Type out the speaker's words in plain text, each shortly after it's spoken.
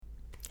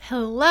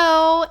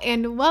Hello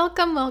and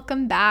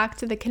welcome back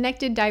to the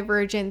Connected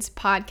Divergence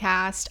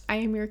podcast. I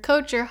am your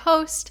coach, your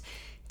host,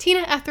 Tina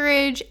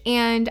Etheridge,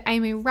 and I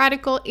am a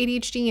radical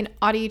ADHD and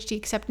ADHD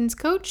acceptance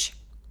coach.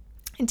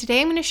 And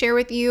today I'm going to share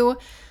with you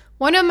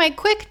one of my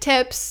quick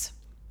tips,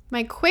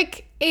 my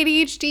quick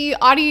ADHD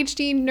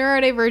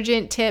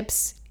neurodivergent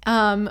tips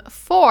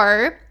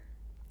for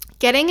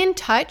getting in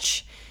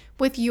touch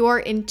with your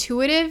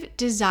intuitive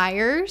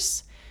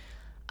desires,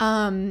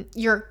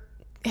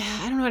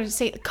 I don't know how to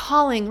say it,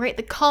 calling, right?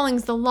 The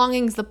callings, the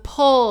longings, the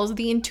pulls,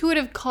 the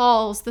intuitive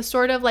calls, the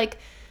sort of like,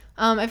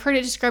 I've heard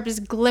it described as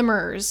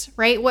glimmers,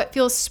 right? What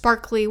feels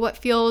sparkly, what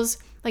feels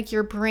like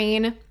your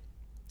brain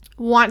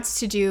wants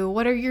to do.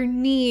 What are your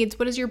needs?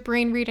 What does your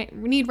brain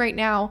need right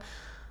now?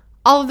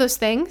 All of those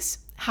things,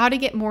 how to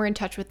get more in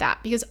touch with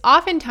that. Because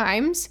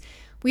oftentimes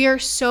we are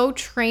so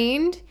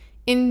trained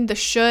in the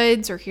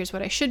shoulds, or here's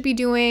what I should be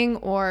doing,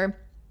 or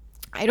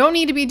I don't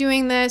need to be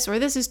doing this, or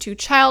this is too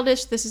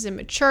childish, this is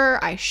immature,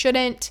 I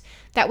shouldn't,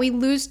 that we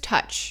lose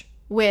touch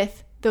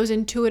with those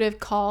intuitive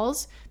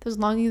calls, those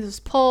longings, those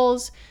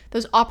pulls,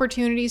 those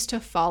opportunities to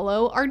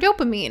follow our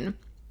dopamine.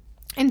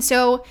 And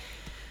so,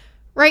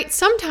 right,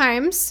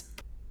 sometimes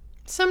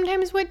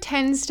what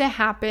tends to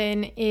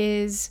happen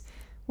is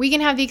we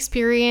can have the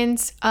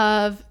experience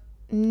of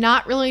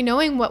not really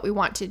knowing what we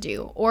want to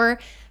do, or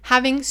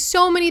having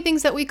so many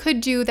things that we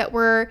could do that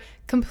we're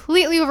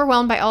completely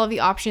overwhelmed by all of the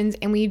options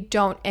and we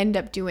don't end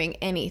up doing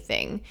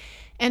anything.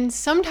 And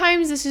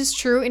sometimes this is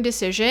true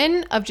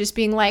indecision of just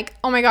being like,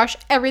 oh my gosh,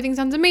 everything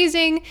sounds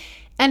amazing.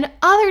 And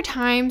other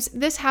times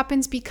this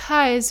happens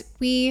because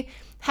we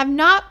have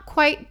not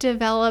quite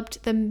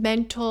developed the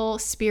mental,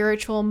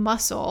 spiritual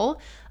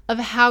muscle of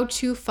how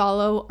to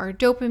follow our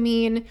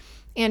dopamine.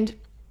 And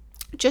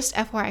just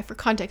FYI for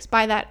context,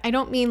 by that, I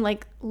don't mean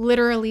like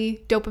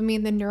literally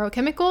dopamine, the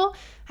neurochemical.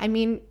 I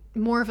mean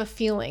more of a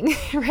feeling,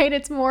 right?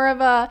 It's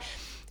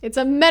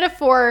a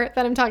metaphor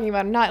that I'm talking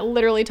about. I'm not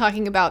literally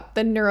talking about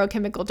the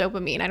neurochemical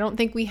dopamine. I don't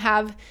think we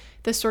have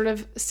the sort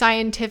of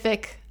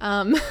scientific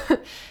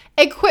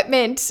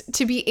equipment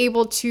to be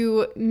able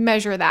to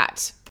measure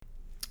that.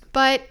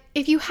 But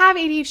if you have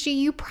ADHD,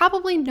 you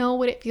probably know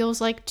what it feels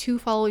like to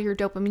follow your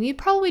dopamine. You've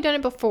probably done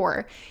it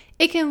before.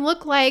 It can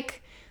look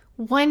like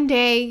one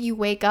day you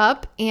wake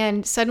up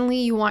and suddenly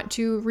you want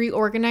to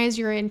reorganize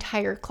your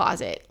entire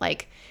closet.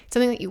 Like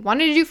something that you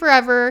wanted to do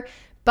forever,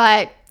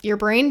 but your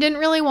brain didn't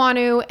really want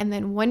to. And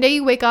then one day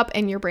you wake up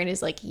and your brain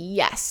is like,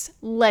 yes,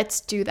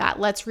 let's do that.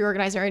 Let's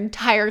reorganize our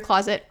entire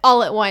closet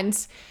all at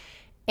once.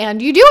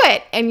 And you do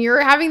it and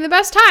you're having the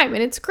best time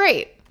and it's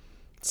great.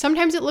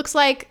 Sometimes it looks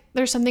like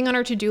there's something on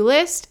our to-do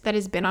list that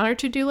has been on our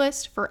to-do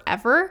list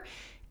forever.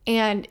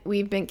 And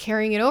we've been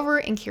carrying it over.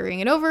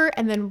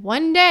 And then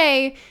one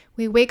day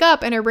we wake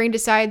up and our brain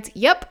decides,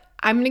 yep,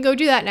 I'm going to go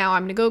do that now.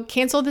 I'm going to go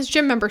cancel this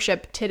gym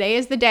membership. Today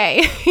is the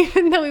day.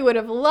 Even though we would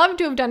have loved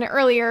to have done it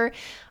earlier,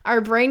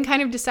 our brain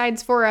kind of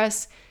decides for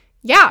us,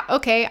 yeah,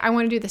 okay, I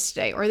want to do this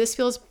today. Or this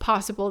feels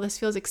possible. This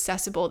feels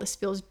accessible. This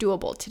feels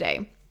doable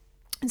today.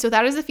 And so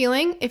that is the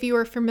feeling. If you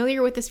are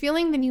familiar with this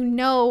feeling, then you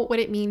know what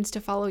it means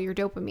to follow your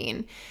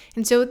dopamine.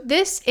 And so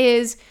this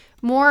is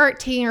more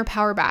taking our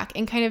power back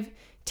and kind of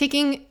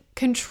taking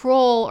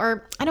control,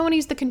 or I don't want to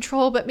use the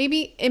control, but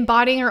maybe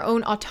embodying our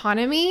own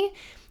autonomy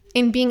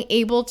in being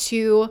able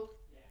to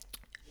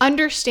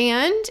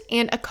understand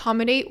and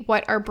accommodate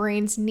what our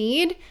brains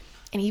need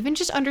and even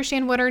just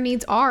understand what our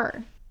needs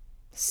are.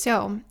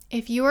 So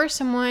if you are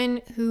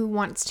someone who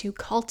wants to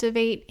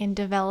cultivate and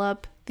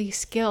develop the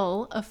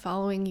skill of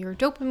following your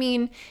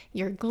dopamine,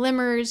 your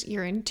glimmers,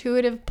 your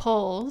intuitive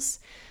pulls,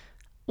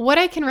 what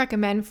I can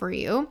recommend for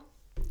you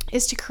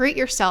is to create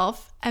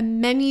yourself a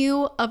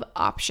menu of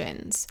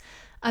options,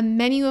 a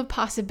menu of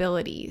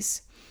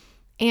possibilities.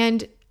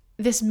 And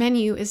this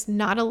menu is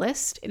not a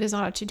list. It is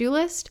not a to-do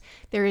list.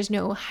 There is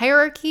no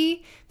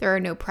hierarchy. There are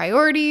no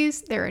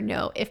priorities. There are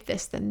no if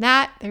this, then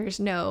that. There's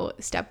no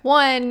step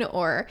one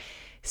or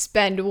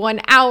spend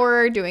 1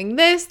 hour doing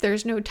this.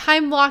 There's no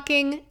time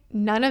blocking.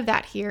 None of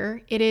that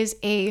here. It is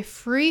a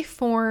free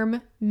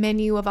form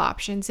menu of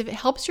options. If it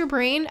helps your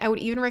brain, I would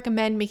even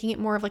recommend making it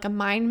more of like a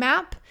mind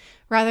map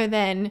rather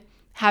than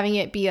having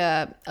it be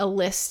a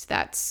list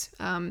that's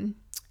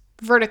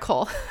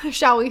vertical,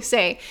 shall we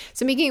say.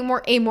 So making it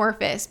more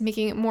amorphous,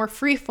 making it more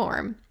free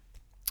form.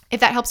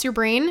 If that helps your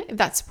brain, if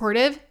that's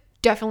supportive,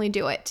 definitely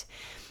do it.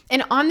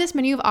 And on this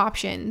menu of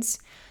options,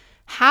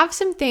 have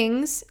some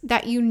things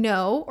that you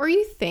know or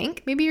you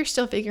think, maybe you're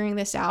still figuring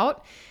this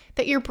out,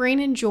 that your brain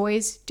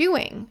enjoys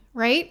doing,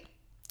 right?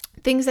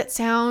 Things that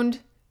sound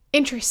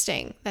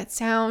interesting, that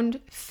sound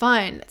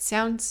fun, that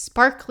sound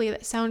sparkly,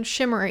 that sound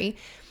shimmery.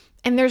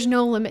 And there's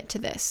no limit to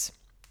this.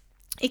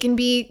 It can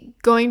be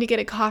going to get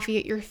a coffee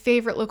at your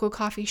favorite local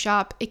coffee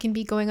shop. It can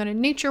be going on a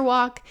nature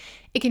walk.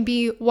 It can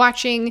be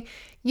watching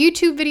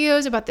YouTube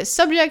videos about this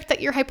subject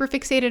that you're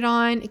hyperfixated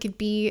on. It could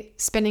be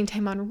spending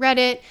time on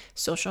Reddit,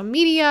 social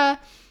media,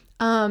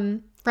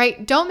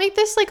 right? Don't make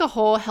this like a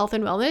whole health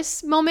and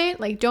wellness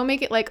moment. Like, don't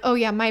make it like, oh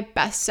yeah, my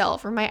best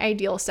self or my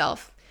ideal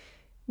self.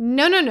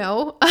 no, no,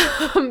 no.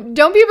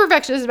 Don't be a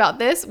perfectionist about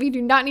this. We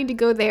do not need to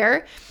go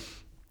there.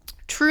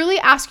 Truly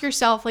ask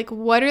yourself, like,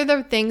 what are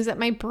the things that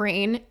my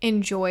brain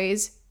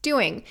enjoys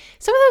doing?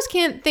 Some of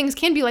those things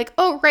can be like,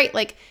 oh, right,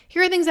 like,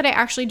 here are things that I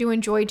actually do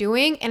enjoy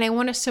doing, and I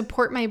want to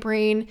support my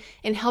brain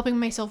in helping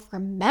myself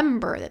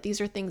remember that these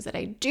are things that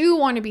I do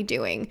want to be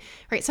doing,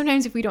 right?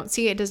 Sometimes if we don't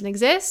see it, it doesn't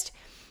exist,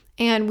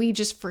 and we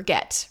just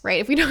forget, right?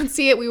 If we don't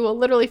see it, we will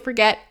literally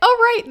forget,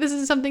 oh, right, this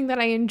is something that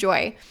I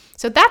enjoy.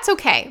 So that's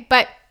okay,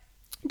 but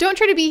don't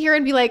try to be here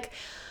and be like,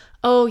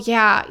 oh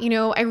yeah,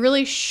 I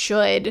really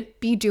should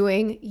be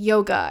doing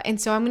yoga,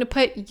 and so I'm going to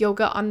put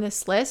yoga on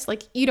this list.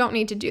 Like, you don't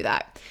need to do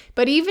that.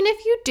 But even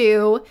if you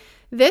do,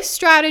 this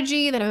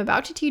strategy that I'm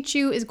about to teach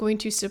you is going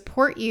to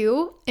support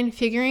you in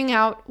figuring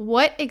out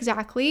what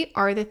exactly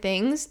are the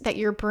things that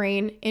your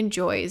brain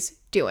enjoys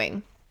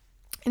doing.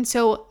 And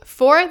so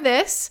for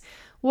this,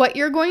 what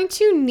you're going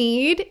to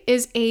need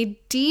is a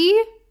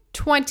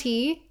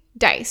D20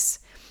 dice.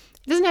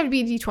 It doesn't have to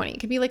be a D20. It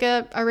could be like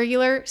a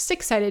regular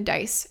 6-sided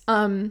dice.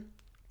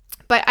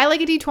 But I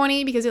like a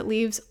D20 because it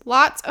leaves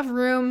lots of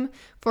room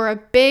for a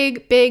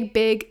big, big,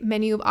 big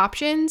menu of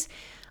options.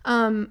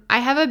 I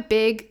have a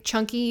big,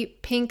 chunky,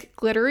 pink,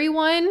 glittery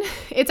one.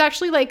 It's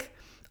actually like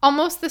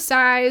almost the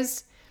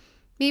size,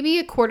 maybe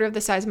a quarter of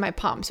the size of my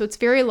palm. So it's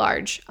very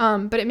large,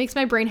 but it makes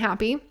my brain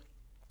happy.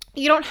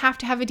 You don't have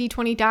to have a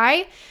D20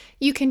 die.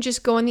 You can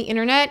just go on the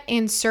internet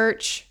and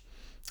search.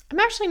 I'm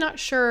actually not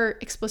sure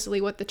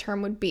explicitly what the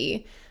term would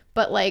be,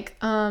 but like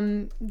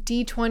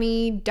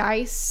D20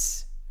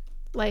 dice,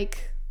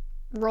 like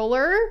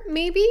roller,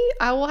 maybe.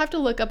 I will have to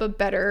look up a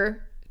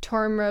better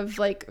term of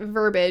like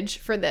verbiage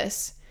for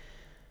this.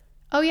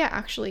 Oh yeah,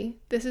 actually,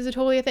 this is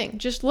totally a thing.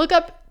 Just look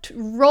up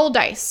roll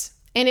dice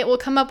and it will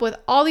come up with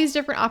all these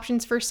different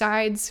options for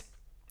sides.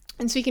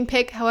 And so you can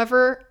pick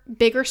however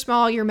big or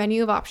small your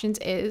menu of options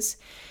is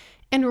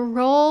and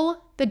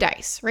roll the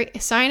dice, right?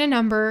 Assign a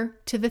number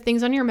to the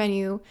things on your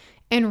menu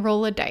and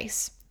roll a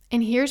dice.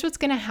 And here's what's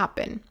going to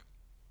happen.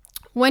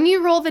 When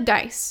you roll the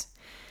dice,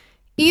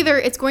 either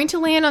it's going to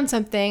land on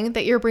something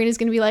that your brain is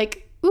going to be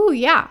like, ooh,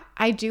 yeah,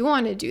 I do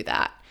want to do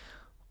that.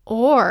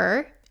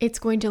 Or it's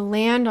going to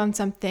land on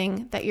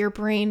something that your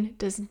brain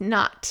does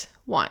not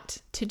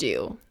want to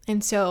do.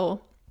 And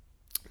so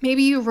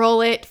maybe you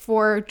roll it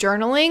for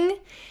journaling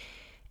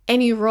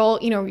and you roll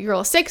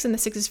a 6 and the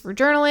 6 is for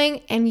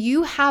journaling, and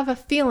you have a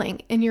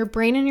feeling in your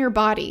brain and your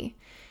body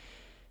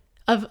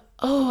of,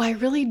 oh, I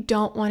really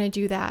don't want to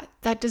do that.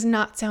 That does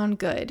not sound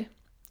good.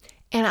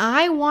 And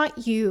I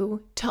want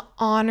you to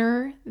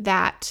honor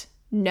that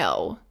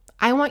no.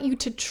 I want you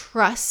to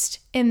trust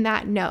in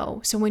that no.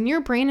 So when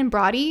your brain and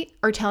body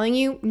are telling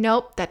you,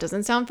 nope, that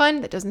doesn't sound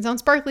fun, that doesn't sound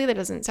sparkly, that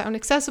doesn't sound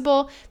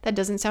accessible, that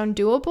doesn't sound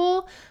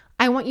doable,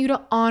 I want you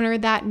to honor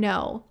that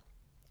no.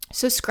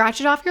 So scratch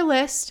it off your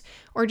list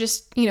or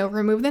just,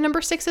 remove the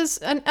number 6 as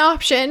an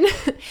option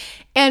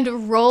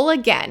and roll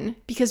again,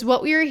 because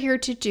what we are here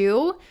to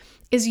do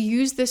is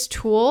use this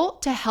tool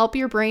to help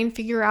your brain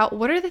figure out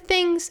what are the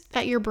things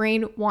that your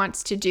brain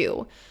wants to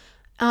do.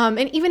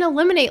 And even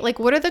eliminate, like,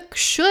 what are the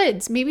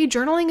shoulds? Maybe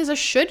journaling is a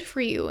should for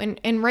you.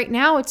 And right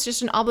now it's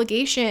just an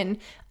obligation,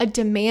 a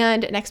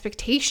demand, an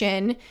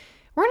expectation.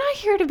 We're not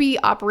here to be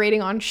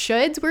operating on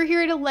shoulds. We're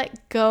here to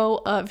let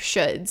go of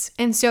shoulds.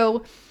 And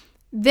so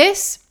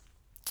this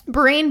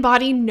brain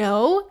body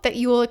no that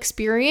you will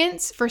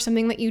experience for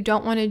something that you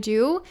don't want to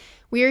do,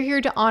 we are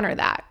here to honor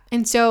that.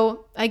 And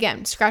so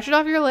again, scratch it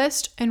off your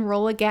list and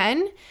roll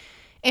again,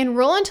 and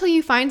roll until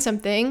you find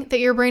something that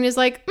your brain is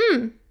like,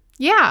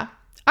 yeah,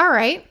 all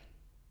right,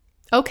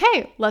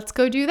 okay, let's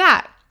go do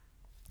that.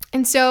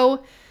 And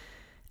so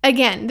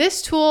again,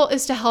 this tool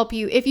is to help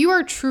you. If you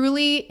are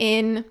truly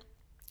in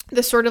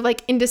the sort of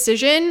like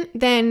indecision,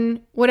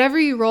 then whatever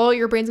you roll,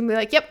 your brain's gonna be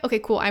like, yep, okay,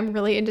 cool, I'm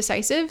really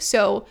indecisive.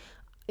 So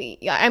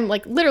I'm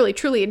like literally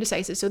truly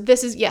indecisive. So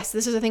this is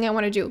the thing I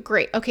want to do.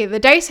 Great. Okay, the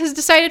dice has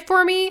decided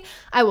for me.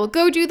 I will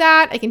go do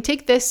that. I can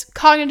take this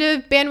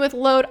cognitive bandwidth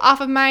load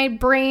off of my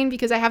brain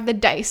because I have the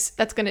dice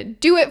that's going to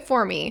do it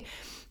for me.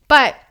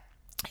 But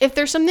if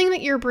there's something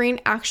that your brain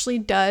actually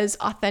does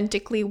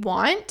authentically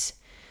want,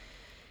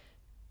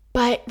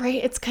 but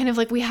right, it's kind of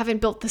like we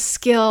haven't built the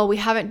skill, we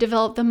haven't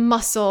developed the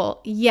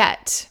muscle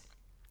yet,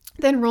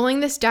 then rolling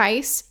this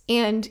dice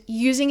and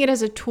using it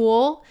as a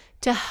tool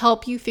to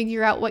help you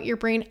figure out what your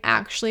brain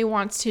actually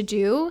wants to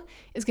do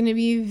is going to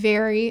be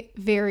very,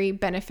 very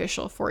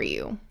beneficial for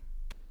you.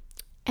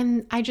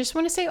 And I just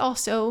want to say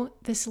also,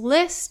 this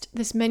list,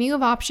 this menu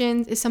of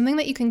options is something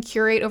that you can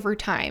curate over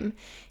time.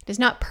 It is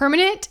not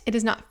permanent. It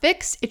is not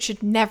fixed. It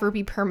should never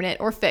be permanent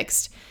or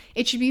fixed.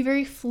 It should be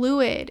very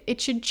fluid.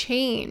 It should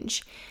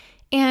change.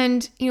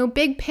 And,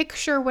 big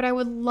picture, what I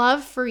would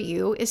love for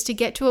you is to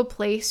get to a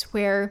place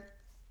where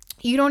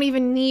you don't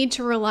even need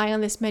to rely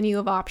on this menu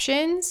of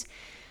options,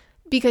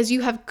 because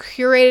you have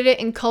curated it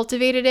and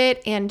cultivated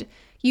it, and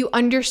you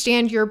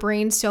understand your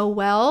brain so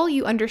well.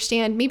 You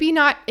understand, maybe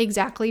not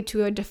exactly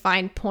to a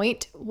defined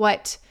point,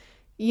 what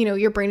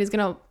your brain is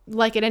going to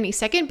like it any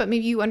second, but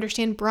maybe you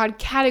understand broad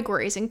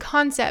categories and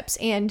concepts,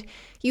 and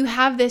you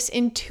have this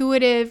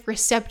intuitive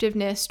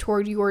receptiveness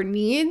toward your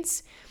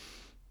needs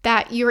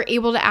that you're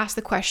able to ask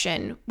the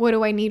question, what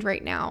do I need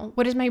right now?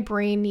 What does my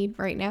brain need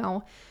right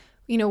now?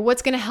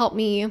 What's going to help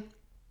me?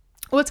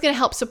 What's going to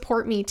help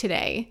support me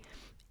today?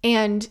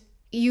 And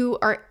you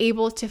are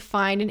able to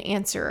find an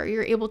answer.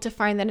 You're able to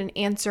find that an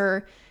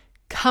answer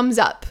comes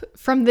up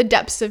from the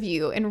depths of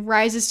you and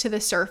rises to the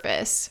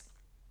surface.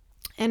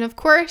 And of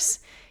course,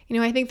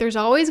 I think there's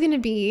always going to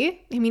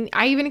be,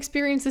 I even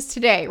experienced this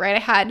today, right? I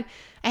had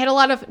a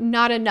lot of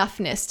not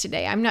enoughness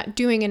today. I'm not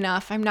doing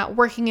enough. I'm not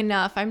working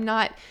enough. I'm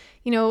not,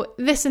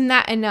 this and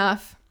that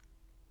enough.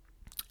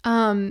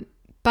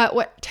 But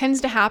what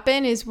tends to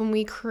happen is when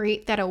we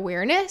create that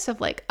awareness of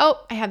like,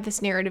 oh, I have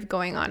this narrative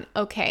going on.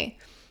 Okay,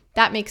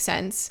 that makes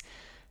sense.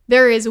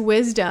 There is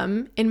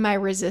wisdom in my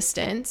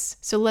resistance.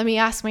 So let me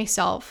ask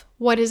myself,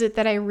 what is it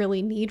that I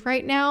really need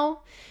right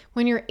now?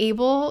 When you're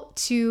able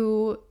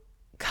to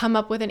come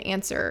up with an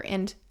answer.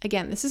 And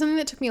again, this is something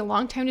that took me a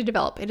long time to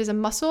develop. It is a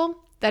muscle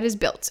that is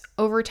built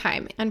over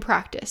time and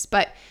practice.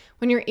 But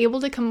when you're able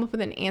to come up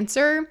with an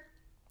answer,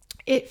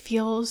 it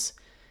feels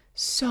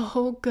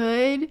so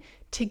good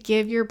to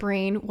give your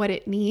brain what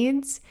it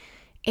needs.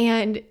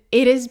 And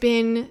it has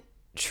been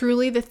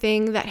truly the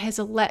thing that has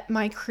let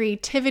my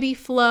creativity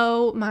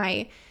flow.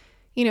 I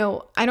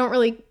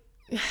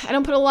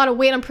don't put a lot of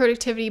weight on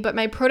productivity, but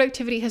my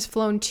productivity has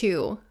flown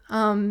too,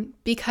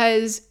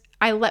 because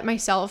I let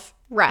myself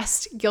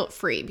rest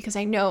guilt-free, because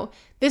I know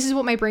this is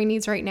what my brain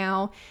needs right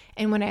now.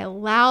 And when I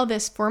allow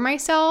this for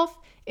myself,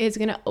 it's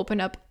going to open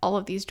up all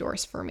of these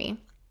doors for me.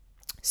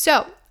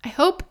 So I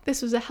hope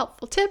this was a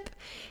helpful tip.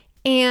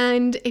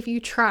 And if you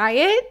try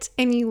it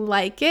and you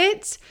like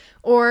it,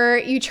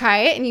 or you try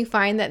it and you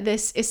find that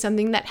this is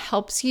something that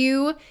helps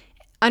you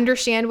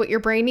understand what your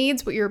brain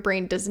needs, what your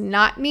brain does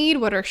not need,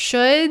 what are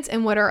shoulds,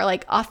 and what are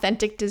like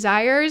authentic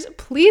desires,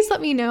 please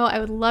let me know. I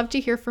would love to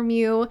hear from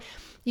you.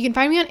 You can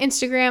find me on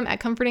Instagram at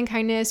Comfort and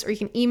Kindness, or you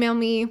can email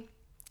me,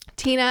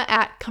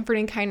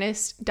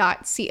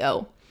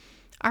 tina@comfortandkindness.co.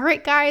 All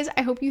right, guys,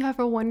 I hope you have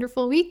a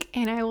wonderful week,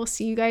 and I will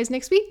see you guys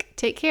next week.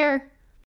 Take care.